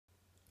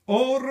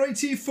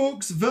Alrighty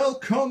folks,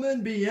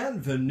 welcome,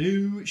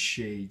 bienvenue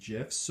chez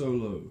Jeff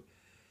Solo.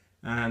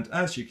 And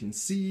as you can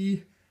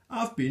see,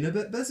 I've been a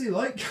bit busy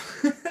like.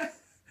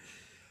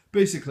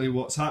 Basically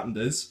what's happened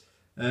is,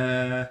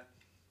 I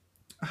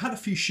had a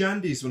few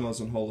shandies when I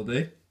was on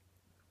holiday.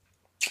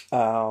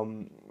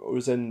 I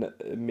was in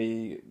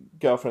my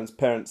girlfriend's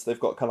parents, they've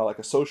got kind of like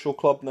a social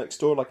club next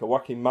door, like a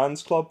working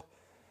man's club.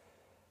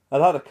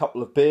 I'd had a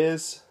couple of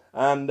beers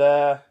and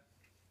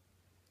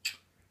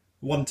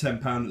Won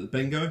 £10 at the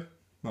bingo,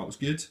 that was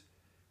good.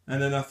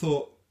 And then I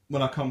thought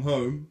when I come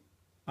home,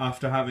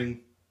 after having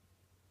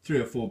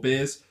 3 or 4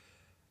 beers,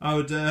 I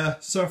would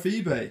surf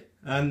eBay.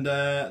 And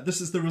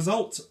this is the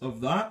result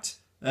of that.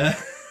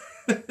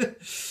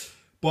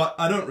 But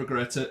I don't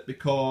regret it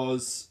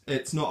because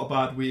it's not a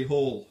bad wee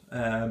haul.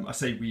 I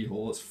say wee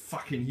haul, it's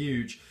fucking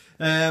huge.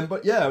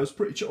 But yeah, I was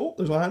pretty chill. Oh,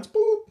 there's my hands.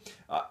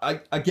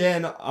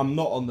 Again, I'm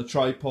not on the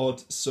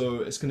tripod, so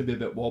it's going to be a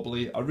bit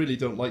wobbly. I really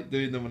don't like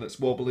doing them when it's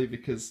wobbly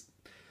because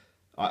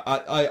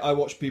I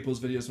watch people's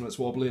videos when it's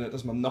wobbly and it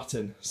does my nut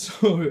in.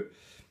 So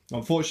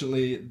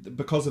unfortunately,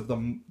 because of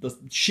the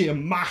sheer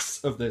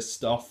mass of this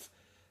stuff,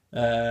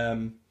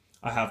 I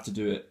have to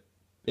do it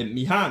in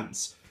me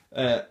hands.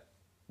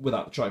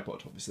 Without the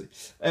tripod, obviously.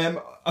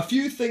 A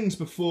few things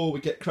before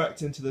we get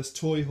cracked into this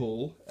toy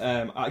haul.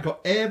 I got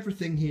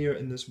everything here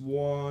in this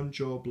one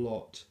job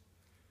lot.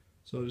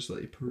 So I'll just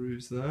let you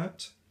peruse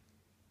that.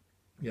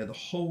 Yeah, the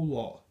whole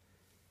lot.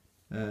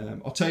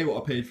 I'll tell you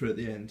what I paid for it at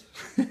the end.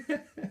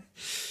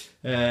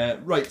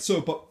 Right,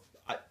 so,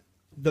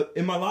 but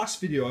in my last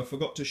video I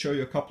forgot to show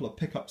you a couple of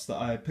pickups that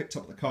I picked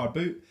up at the car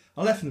boot.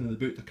 I left them in the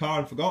boot of the car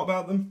and forgot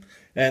about them.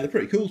 They're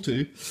pretty cool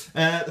too.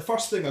 The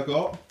first thing I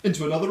got,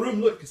 into another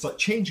room, look, it's like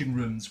changing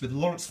rooms with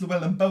Lawrence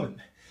Llewellyn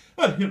Bowen.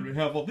 And here we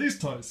have all these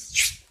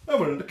toys. And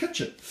we're in the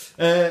kitchen.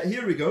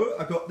 Here we go,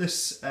 I got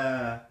this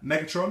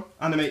Megatron,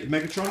 animated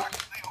Megatron.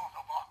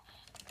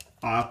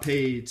 I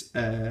paid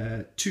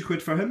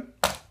 £2 for him.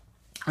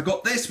 I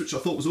got this, which I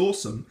thought was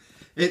awesome.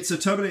 It's a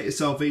Terminator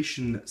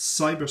Salvation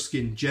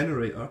Cyberskin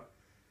generator.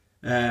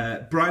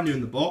 Brand new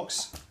in the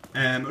box.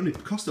 Only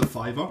cost a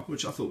 £5,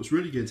 which I thought was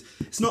really good.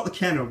 It's not the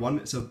Kenner one,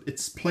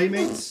 it's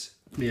Playmates.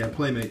 Yeah,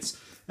 Playmates.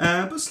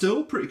 But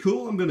still, pretty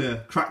cool. I'm going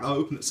to crack that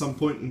open at some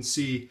point and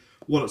see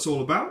what it's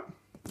all about.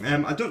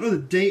 I don't know the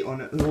date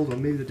on it. Hold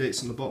on, maybe the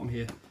date's on the bottom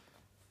here.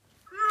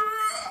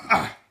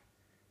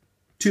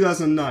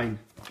 2009.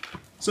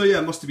 So yeah,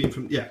 it must have been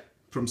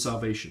from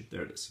Salvation.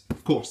 There it is.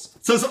 Of course.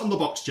 It says it on the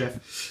box,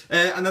 Jeff.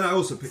 And then I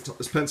also picked up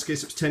this pencil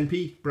case. It was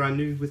 10p, brand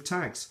new with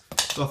tags.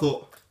 So I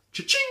thought,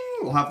 cha-ching,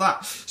 we'll have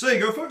that. So there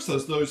you go, folks.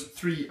 There's those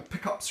 3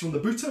 pickups from the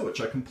booter, which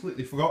I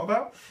completely forgot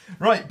about.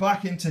 Right,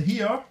 back into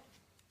here.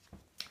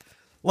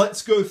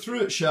 Let's go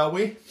through it, shall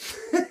we?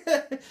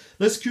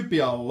 This could be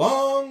a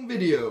long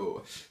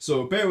video.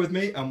 So bear with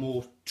me and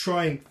we'll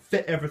try and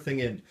fit everything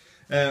in.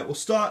 We'll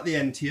start at the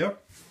end here.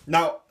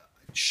 Now,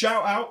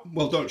 shout out.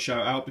 Well, don't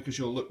shout out because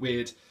you'll look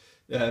weird.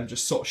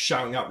 Just sort of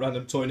shouting out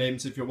random toy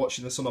names if you're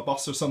watching this on a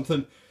bus or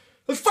something.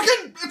 It's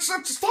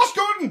Flash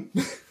Gordon!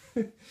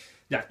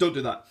 Yeah, don't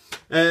do that.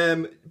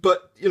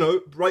 But, you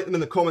know, write them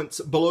in the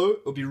comments below.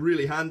 It'll be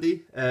really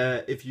handy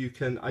if you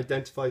can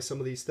identify some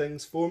of these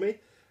things for me.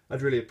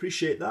 I'd really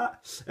appreciate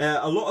that.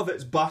 A lot of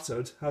it's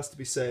battered, has to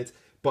be said,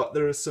 but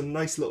there are some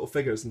nice little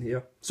figures in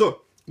here.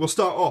 So, we'll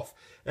start off.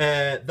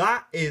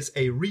 That is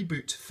a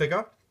Reboot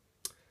figure.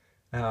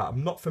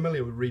 I'm not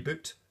familiar with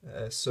Reboot,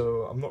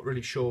 so I'm not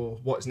really sure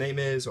what his name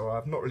is, or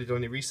I've not really done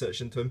any research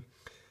into him.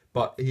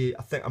 But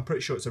I'm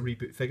pretty sure it's a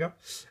Reboot figure.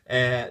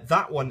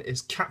 That one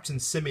is Captain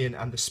Simian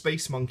and the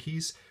Space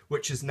Monkeys,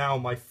 which is now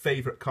my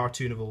favourite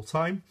cartoon of all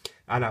time.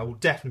 And I will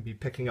definitely be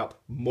picking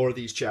up more of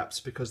these chaps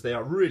because they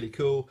are really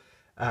cool.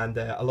 And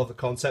I love the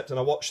concept. And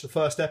I watched the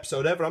first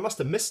episode ever. I must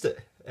have missed it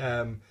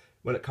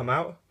when it came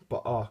out.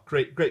 But oh,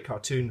 great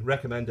cartoon.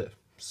 Recommend it.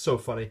 So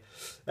funny.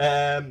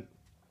 Then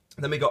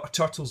we got a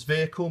Turtles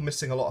vehicle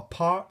missing a lot of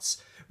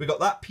parts. We got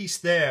that piece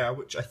there,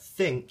 which I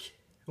think...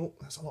 Oh,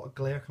 there's a lot of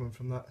glare coming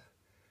from that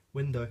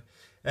window.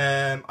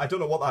 I don't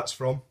know what that's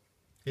from.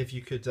 If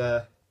you could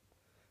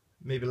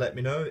maybe let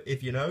me know.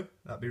 If you know,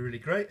 that'd be really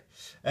great.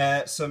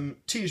 Some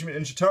Teenage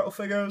Mutant Ninja Turtle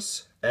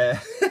figures.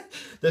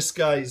 This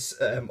guy's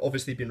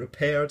obviously been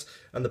repaired,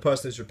 and the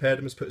person who's repaired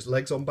him has put his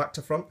legs on back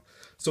to front.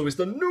 So he's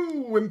the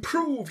new,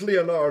 improved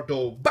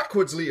Leonardo,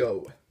 backwards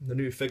Leo. The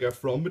new figure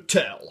from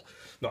Mattel.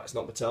 No, it's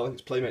not Mattel, I think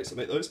it's Playmates that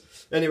make those.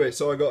 Anyway,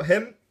 so I got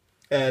him.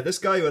 This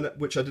guy,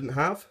 which I didn't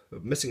have,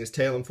 missing his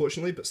tail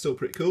unfortunately, but still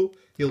pretty cool.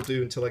 He'll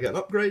do until I get an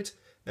upgrade.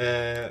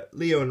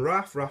 Leo and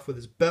Raph with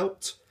his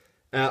belt.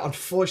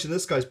 Unfortunately,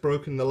 this guy's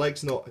broken, the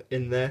leg's not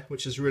in there,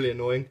 which is really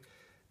annoying.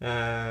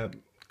 I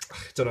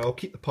don't know, I'll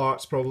keep the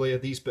parts probably.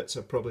 These bits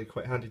are probably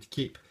quite handy to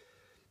keep.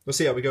 We'll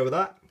see how we go with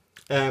that.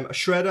 A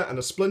Shredder and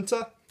a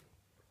Splinter.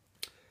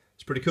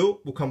 It's pretty cool.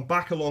 We'll come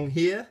back along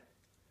here.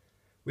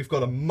 We've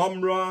got a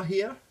Mum-Ra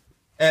here.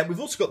 We've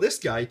also got this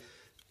guy.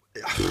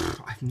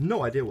 I have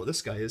no idea what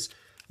this guy is.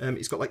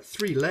 He's got like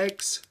 3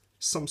 legs,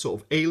 some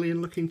sort of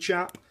alien looking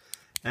chap.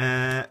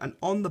 And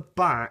on the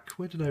back,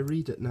 where did I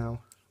read it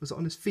now? Was it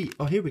on his feet?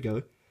 Oh, here we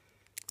go.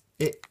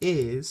 It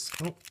is...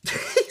 Oh,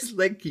 his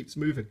leg keeps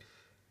moving.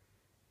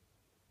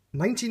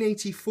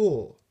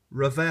 1984.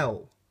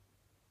 Ravel.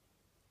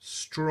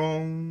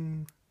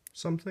 Strong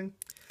something.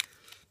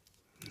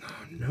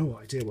 No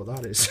idea what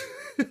that is.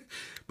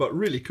 But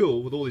really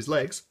cool with all his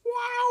legs.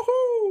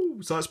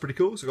 Wow! So that's pretty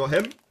cool. So I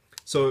got him.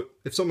 So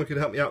if someone could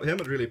help me out with him,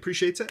 I'd really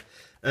appreciate it.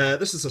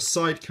 This is a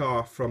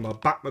sidecar from a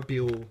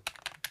Batmobile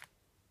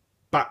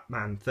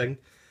Batman thing.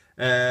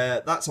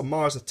 That's a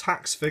Mars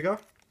Attacks figure.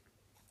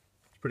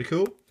 Pretty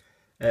cool.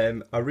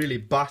 A really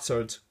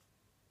battered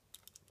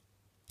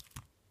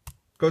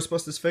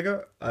Ghostbusters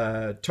figure.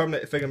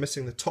 Terminator figure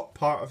missing the top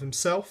part of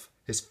himself,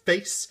 his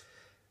face.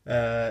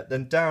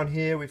 Then down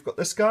here we've got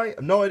this guy.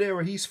 I've no idea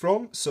where he's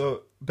from,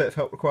 so a bit of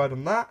help required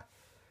on that.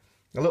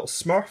 A little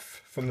Smurf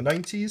from the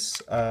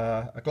 90s.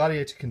 A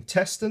Gladiator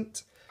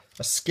contestant.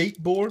 A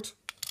skateboard.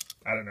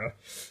 I don't know.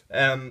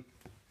 And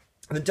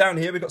then down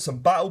here we've got some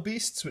Battle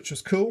Beasts, which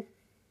was cool.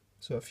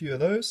 So a few of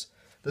those.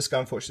 This guy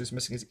unfortunately is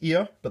missing his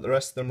ear, but the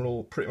rest of them are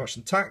all pretty much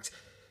intact.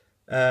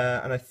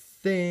 And I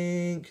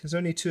think there's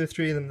only 2 or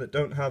 3 of them that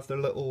don't have their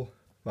little...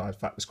 Well, in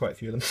fact, there's quite a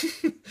few of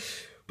them.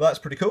 But that's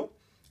pretty cool.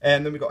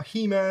 And then we've got a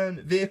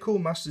He-Man vehicle,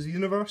 Masters of the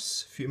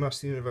Universe. A few Masters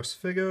of the Universe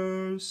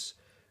figures.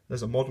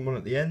 There's a modern one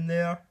at the end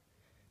there.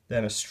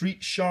 Then a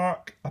Street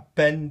Shark, a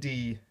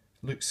bendy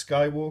Luke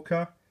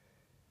Skywalker,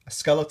 a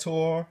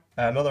Skeletor,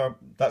 another,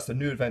 that's the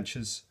New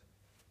Adventures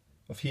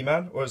of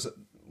He-Man, or is it,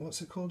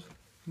 what's it called?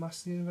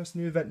 Masters of the Universe,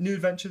 New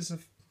Adventures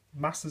of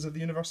Masters of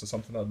the Universe or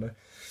something, I don't know.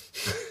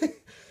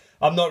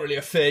 I'm not really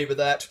a fan with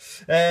that.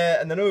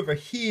 And then over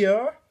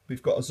here,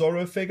 we've got a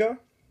Zorro figure.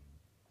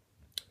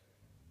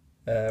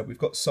 We've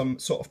got some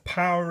sort of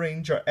Power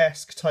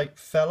Ranger-esque type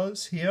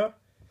fellas here.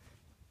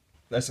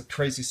 There's a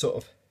crazy sort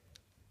of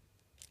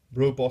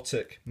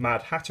robotic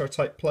Mad Hatter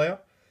type player.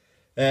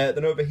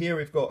 Then over here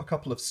we've got a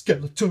couple of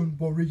Skeleton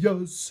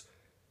Warriors.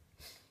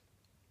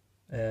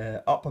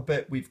 Up a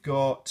bit we've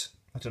got,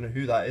 I don't know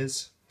who that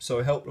is,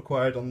 so help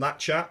required on that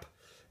chap.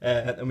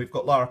 And then we've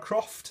got Lara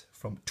Croft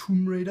from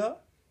Tomb Raider.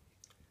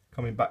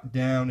 Coming back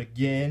down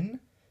again.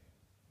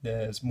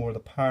 There's more of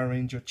the Power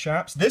Ranger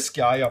chaps. This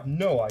guy, I have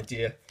no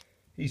idea.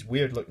 He's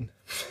weird looking.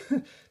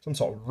 Some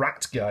sort of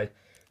rat guy.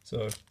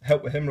 So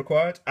help with him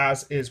required,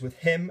 as is with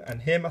him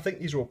and him. I think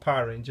these are all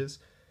Power Rangers.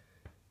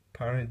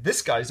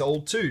 This guy's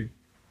old too.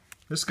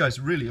 This guy's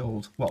really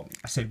old. Well,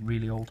 I say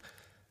really old.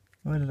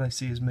 Where did I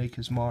see his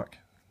maker's mark?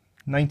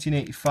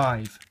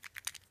 1985.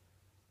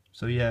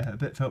 So yeah, a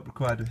bit of help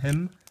required with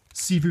him.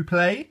 S'il vous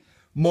plaît.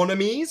 Mon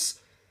amis.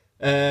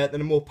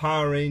 Then more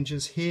Power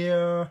Rangers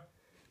here.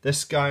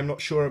 This guy I'm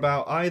not sure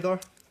about either.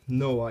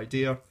 No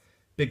idea.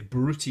 Big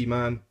brutey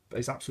man. But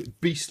he's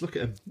absolute beast. Look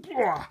at him.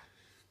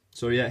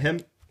 So yeah, him.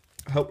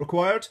 Help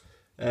required.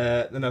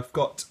 Then I've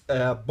got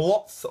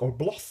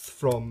Bloth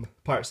from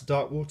Pirates of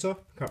Darkwater.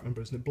 I can't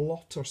remember, isn't it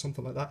Blot or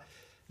something like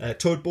that.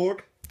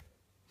 Toadborg.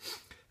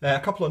 A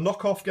couple of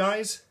knockoff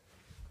guys.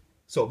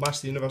 Sort of Master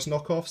of the Universe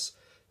knockoffs.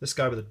 This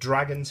guy with a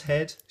dragon's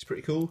head. He's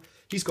pretty cool.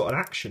 He's got an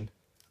action.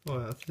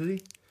 Oh, did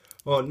he?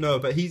 Oh, no,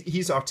 but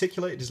he's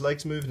articulated. His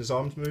legs move and his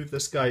arms move.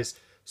 This guy's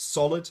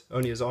solid.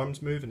 Only his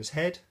arms move and his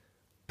head.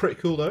 Pretty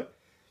cool, though.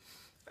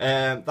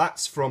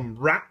 That's from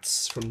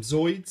Rats, from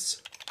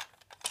Zoids.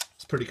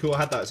 It's pretty cool. I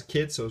had that as a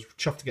kid, so I was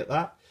chuffed to get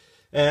that.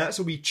 That's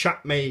a wee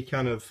Chatmay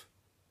kind of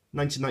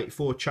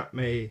 1994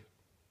 Chatmay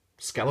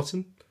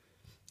skeleton.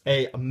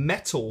 A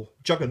metal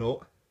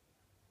Juggernaut.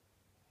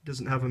 He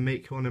doesn't have a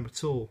make on him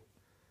at all,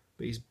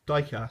 but he's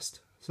die-cast,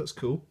 so that's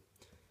cool.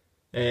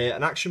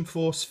 An Action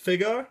Force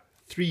figure.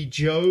 3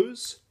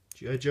 Joes.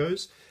 G.I.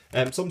 Joes.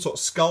 Some sort of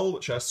skull,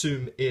 which I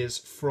assume is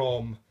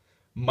from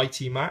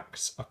Mighty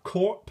Max. A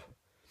Corp.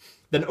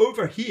 Then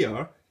over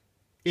here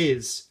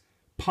is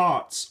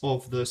parts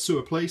of the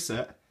sewer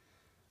playset.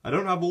 I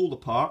don't have all the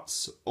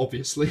parts,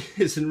 obviously.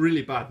 It's in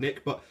really bad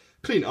nick, but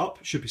clean it up.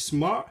 Should be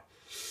smart.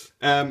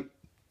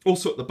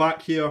 Also at the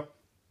back here,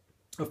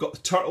 I've got the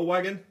Turtle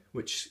Wagon,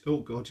 which, oh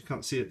god, you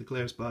can't see it, the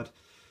glare's bad.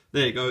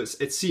 There you go,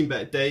 it's seen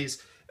better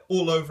days.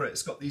 All over it,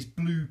 it's got these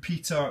Blue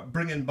Peter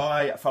bringing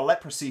by for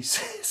leprosy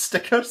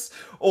stickers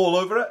all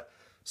over it.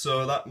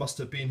 So that must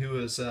have been who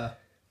was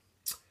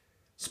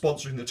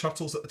sponsoring the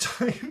Turtles at the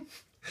time.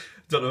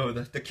 Don't know,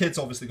 the kid's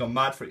obviously gone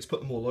mad for it, he's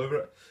put them all over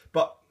it.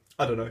 But,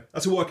 I don't know,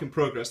 that's a work in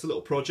progress, a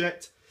little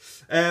project.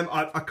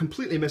 I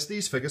completely missed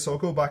these figures, so I'll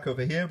go back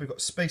over here. We've got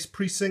Space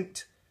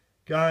Precinct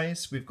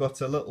guys, we've got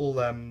a little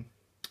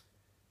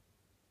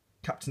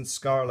Captain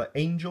Scarlet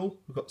Angel,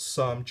 we've got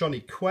some Johnny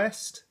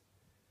Quest.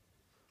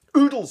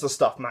 Oodles of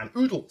stuff, man,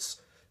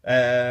 oodles.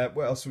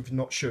 What else we've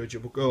not showed you?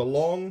 We'll go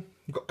along.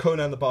 We've got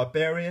Conan the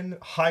Barbarian,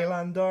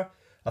 Highlander.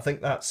 I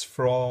think that's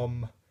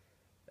from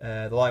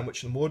The Lion,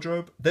 Witch and the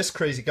Wardrobe. This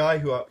crazy guy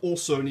who I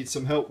also need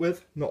some help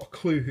with. Not a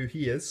clue who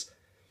he is.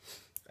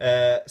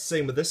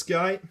 Same with this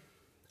guy.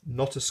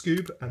 Not a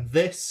Scoob. And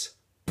this.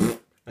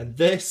 And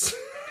this.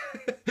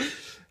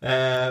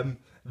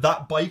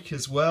 That bike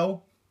as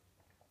well.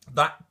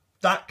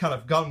 That kind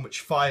of gun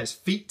which fires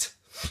feet.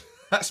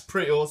 That's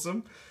pretty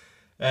awesome.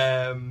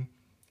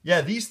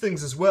 Yeah, these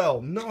things as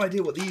well. No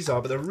idea what these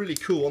are, but they're really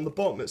cool. On the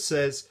bottom it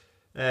says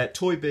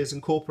Toy Biz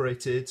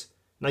Incorporated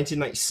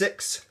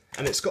 1996,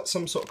 and it's got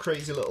some sort of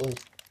crazy little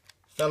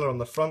fella on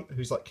the front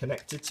who's like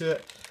connected to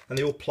it, and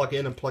they all plug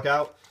in and plug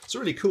out. It's a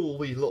really cool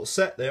wee little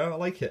set there. I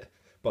like it,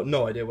 but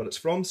no idea what it's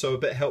from, so a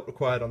bit of help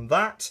required on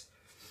that.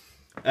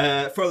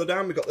 Further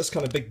down we've got this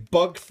kind of big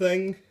bug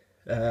thing.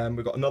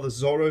 We've got another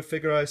Zorro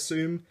figure, I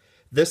assume.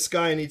 This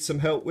guy I need some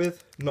help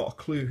with. Not a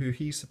clue who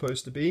he's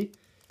supposed to be.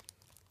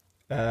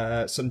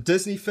 Some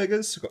Disney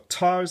figures. We've got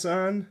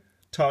Tarzan,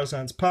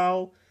 Tarzan's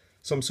pal,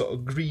 some sort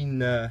of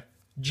green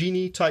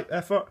genie type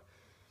effort.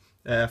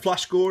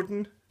 Flash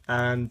Gordon,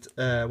 and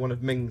one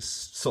of Ming's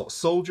sort of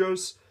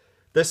soldiers.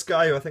 This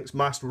guy who I think is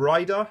Masked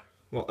Rider.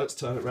 Well, let's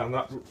turn it around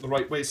the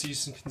right way so you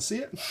can see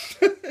it.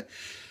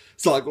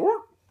 It's like,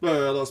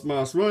 that's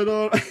Masked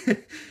Rider.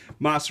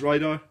 Masked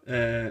Rider,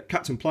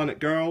 Captain Planet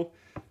Girl,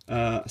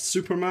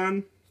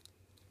 Superman.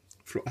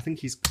 I think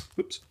he's,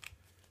 whoops,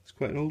 he's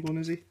quite an old one,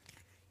 is he?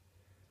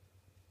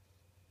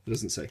 It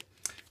doesn't say.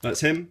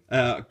 That's him.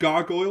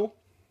 Gargoyle.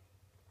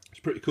 It's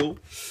pretty cool.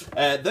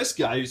 This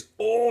guy is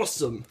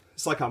awesome.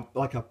 It's like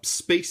a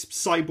space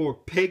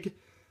cyborg pig.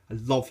 I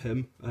love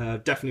him.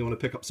 Definitely want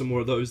to pick up some more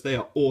of those. They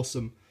are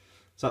awesome.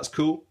 So that's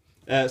cool.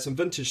 Some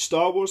vintage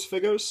Star Wars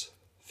figures.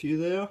 A few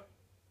there.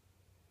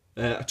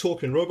 A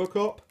talking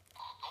Robocop.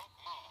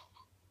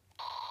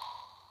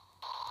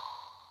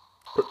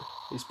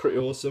 He's pretty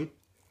awesome.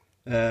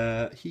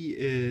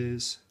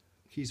 He's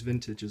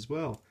vintage as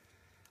well.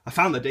 I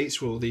found the dates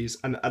for all these,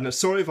 and I'm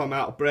sorry if I'm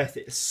out of breath.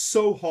 It's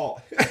so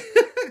hot.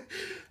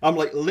 I'm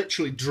like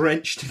literally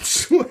drenched in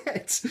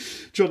sweat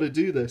trying to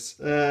do this.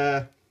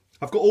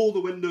 I've got all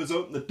the windows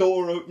open, the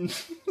door open.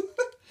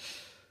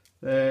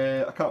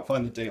 I can't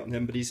find the date on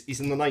him, but he's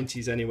in the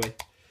 90s anyway.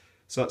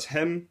 So that's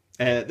him.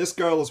 This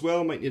girl as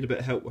well, might need a bit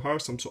of help with her.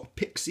 Some sort of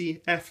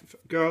pixie F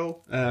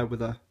girl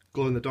with a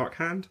glow-in-the-dark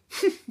hand.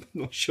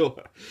 Not sure.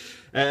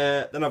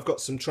 Then I've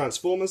got some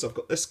Transformers. I've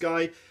got this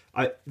guy.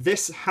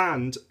 This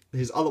hand,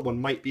 his other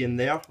one might be in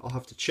there. I'll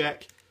have to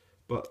check.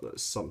 But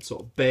there's some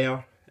sort of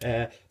bear.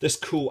 This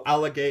cool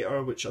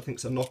alligator, which I think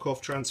is a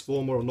knockoff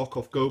Transformer or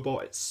knockoff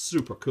GoBot. It's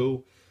super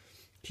cool.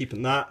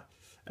 Keeping that.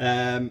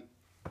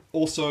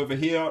 Also over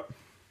here,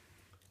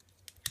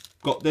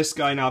 got this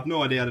guy. Now I've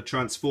no idea how to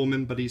transform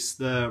him, but he's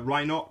the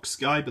Rhinox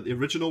guy, but the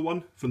original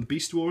one from the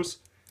Beast Wars.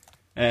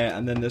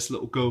 And then this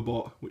little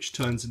GoBot, which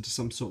turns into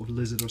some sort of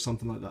lizard or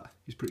something like that.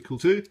 He's pretty cool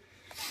too.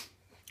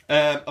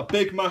 A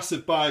big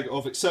massive bag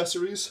of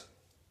accessories,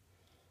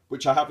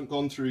 which I haven't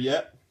gone through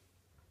yet,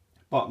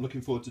 but I'm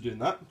looking forward to doing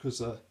that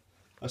because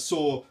I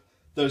saw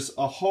there's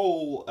a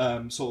whole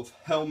sort of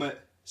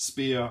helmet,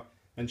 spear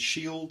and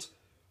shield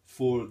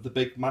for the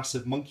big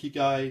massive monkey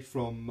guy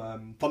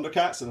from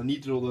Thundercats, and I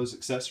needed all those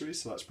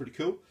accessories, so that's pretty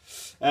cool.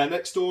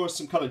 Next door,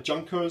 some kind of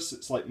junkers.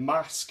 It's like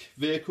mask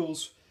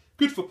vehicles,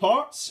 good for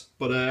parts,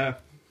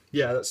 but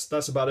yeah,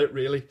 that's about it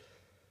really.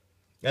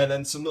 And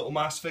then some little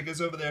mask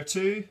figures over there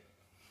too.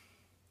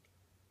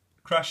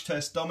 Crash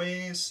test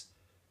dummies.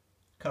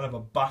 Kind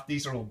of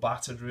these are all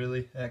battered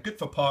really. Good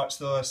for parts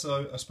though, I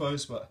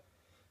suppose, but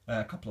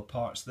a couple of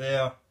parts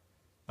there.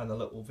 And the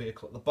little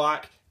vehicle at the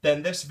back.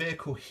 Then this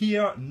vehicle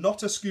here,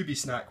 not a Scooby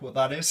Snack, what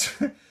that is.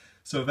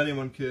 So if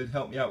anyone could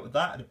help me out with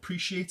that, I'd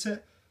appreciate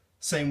it.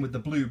 Same with the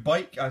blue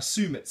bike. I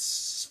assume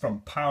it's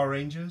from Power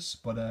Rangers,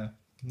 but I'm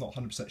not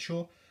 100%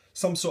 sure.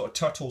 Some sort of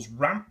Turtles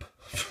ramp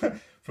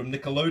from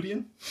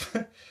Nickelodeon.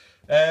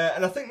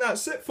 And I think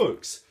that's it,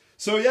 folks.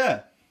 So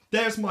yeah,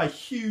 there's my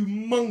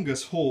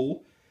humongous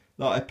haul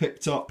that I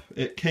picked up.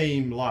 It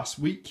came last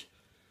week.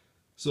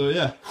 So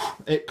yeah,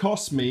 it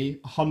cost me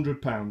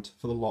 £100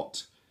 for the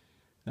lot.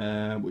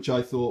 Which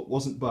I thought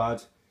wasn't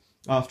bad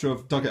after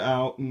I've dug it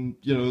out, and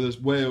you know there's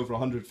way over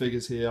 100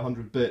 figures here,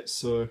 100 bits,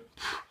 so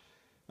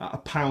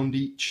at £1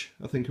 each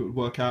I think it would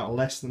work out,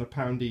 less than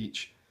 £1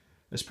 each.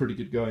 It's pretty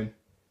good going,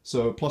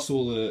 so plus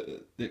all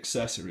the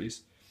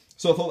accessories,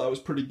 so I thought that was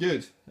pretty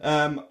good.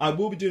 I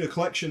will be doing a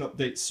collection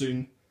update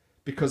soon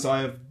because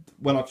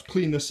when I've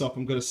cleaned this up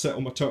I'm going to set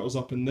all my turtles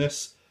up in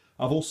this.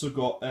 I've also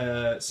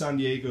got San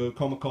Diego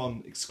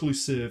Comic-Con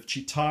exclusive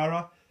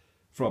Cheetara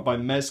by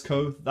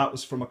Mezco. That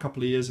was from a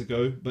couple of years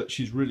ago, but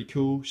she's really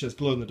cool. She has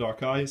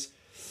glow-in-the-dark eyes.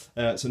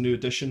 It's a new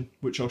edition,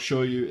 which I'll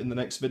show you in the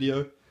next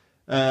video.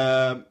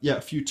 Yeah, a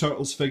few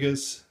Turtles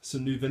figures,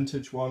 some new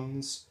vintage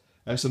ones,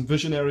 some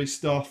Visionary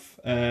stuff,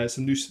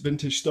 some new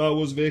vintage Star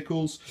Wars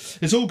vehicles.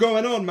 It's all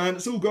going on, man.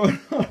 It's all going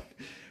on.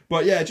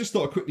 But yeah, just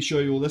thought I'd quickly show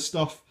you all this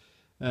stuff.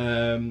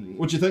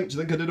 What do you think? Do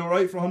you think I did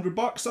alright for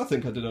 $100? I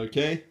think I did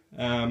okay.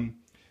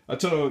 I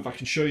don't know if I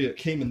can show you. It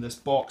came in this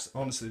box.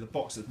 Honestly, the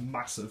box is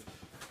massive.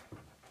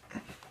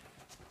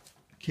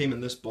 Came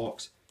in this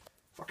box,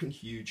 fucking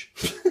huge.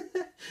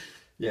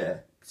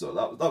 Yeah, so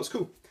that was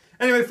cool.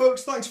 Anyway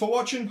folks, thanks for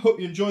watching, hope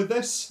you enjoyed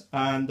this,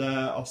 and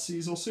I'll see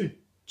you all soon.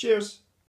 Cheers.